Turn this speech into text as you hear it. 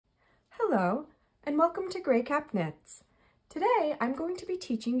Hello, and welcome to Gray Cap Knits. Today, I'm going to be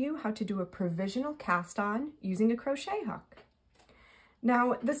teaching you how to do a provisional cast on using a crochet hook.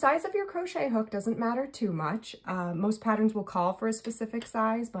 Now, the size of your crochet hook doesn't matter too much. Most patterns will call for a specific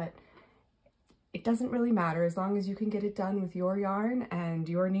size, but it doesn't really matter. As long as you can get it done with your yarn and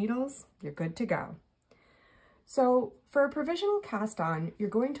your needles, you're good to go. So for a provisional cast on, you're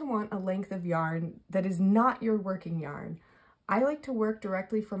going to want a length of yarn that is not your working yarn. I like to work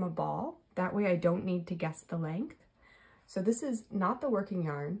directly from a ball. That way I don't need to guess the length. So this is not the working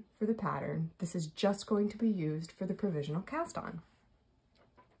yarn for the pattern. This is just going to be used for the provisional cast on.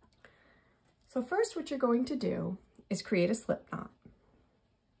 So first what you're going to do is create a slip knot.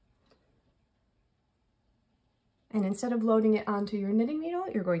 And instead of loading it onto your knitting needle,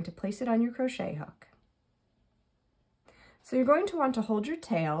 you're going to place it on your crochet hook. So you're going to want to hold your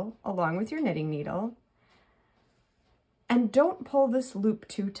tail along with your knitting needle. And don't pull this loop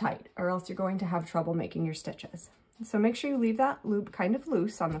too tight or else you're going to have trouble making your stitches. So make sure you leave that loop kind of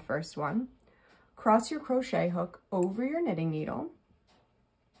loose on the first one. Cross your crochet hook over your knitting needle.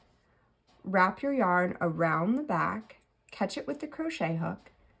 Wrap your yarn around the back, catch it with the crochet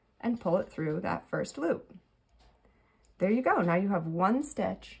hook, and pull it through that first loop. There you go. Now you have one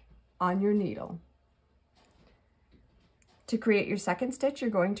stitch on your needle. To create your second stitch, you're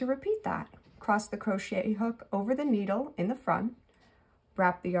going to repeat that. Cross the crochet hook over the needle in the front,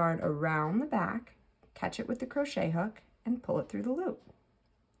 wrap the yarn around the back, catch it with the crochet hook, and pull it through the loop.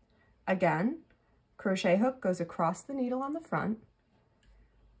 Again, crochet hook goes across the needle on the front,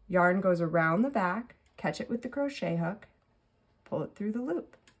 yarn goes around the back, catch it with the crochet hook, pull it through the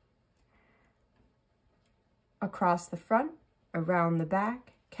loop. Across the front, around the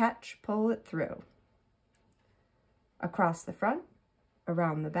back, catch, pull it through. Across the front,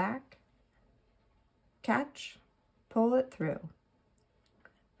 around the back, catch, pull it through.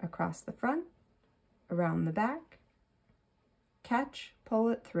 Across the front, around the back, catch, pull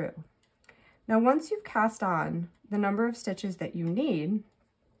it through. Now once you've cast on the number of stitches that you need,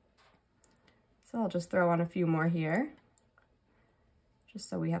 so I'll just throw on a few more here, just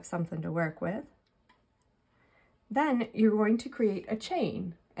so we have something to work with. Then you're going to create a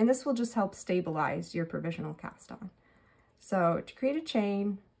chain, and this will just help stabilize your provisional cast on. So to create a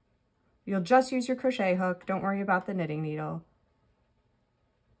chain, you'll just use your crochet hook. Don't worry about the knitting needle.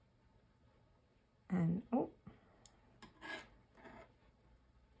 And, oh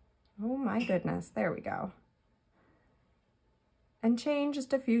my goodness, there we go. And chain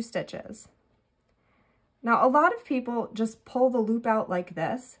just a few stitches. Now, a lot of people just pull the loop out like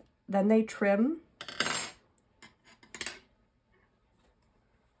this, then they trim.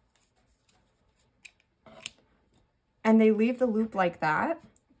 And they leave the loop like that.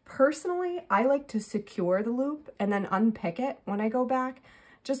 Personally, I like to secure the loop and then unpick it when I go back,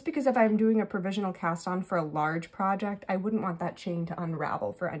 just because if I'm doing a provisional cast on for a large project, I wouldn't want that chain to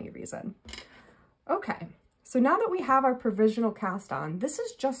unravel for any reason. Okay, so now that we have our provisional cast on, this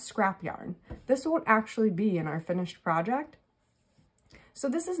is just scrap yarn. This won't actually be in our finished project. So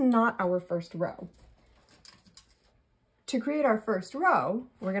this is not our first row. To create our first row,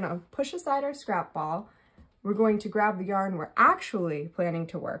 we're gonna push aside our scrap ball. We're going to grab the yarn we're actually planning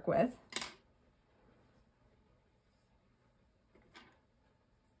to work with.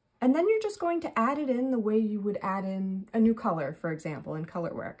 And then you're just going to add it in the way you would add in a new color, for example, in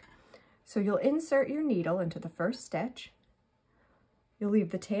color work. So you'll insert your needle into the first stitch. You'll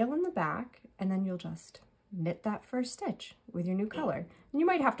leave the tail in the back, and then you'll just knit that first stitch with your new color. And you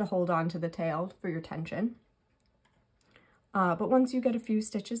might have to hold on to the tail for your tension. But once you get a few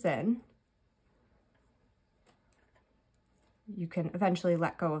stitches in, you can eventually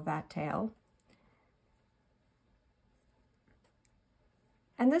let go of that tail.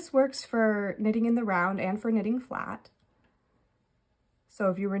 And this works for knitting in the round and for knitting flat. So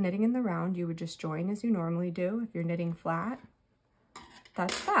if you were knitting in the round, you would just join as you normally do. If you're knitting flat,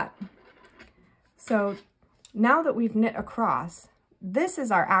 that's that. So now that we've knit across, this is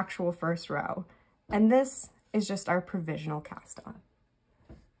our actual first row, and this is just our provisional cast on.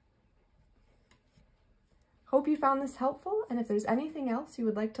 Hope you found this helpful, and if there's anything else you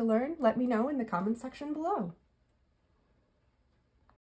would like to learn, let me know in the comment section below.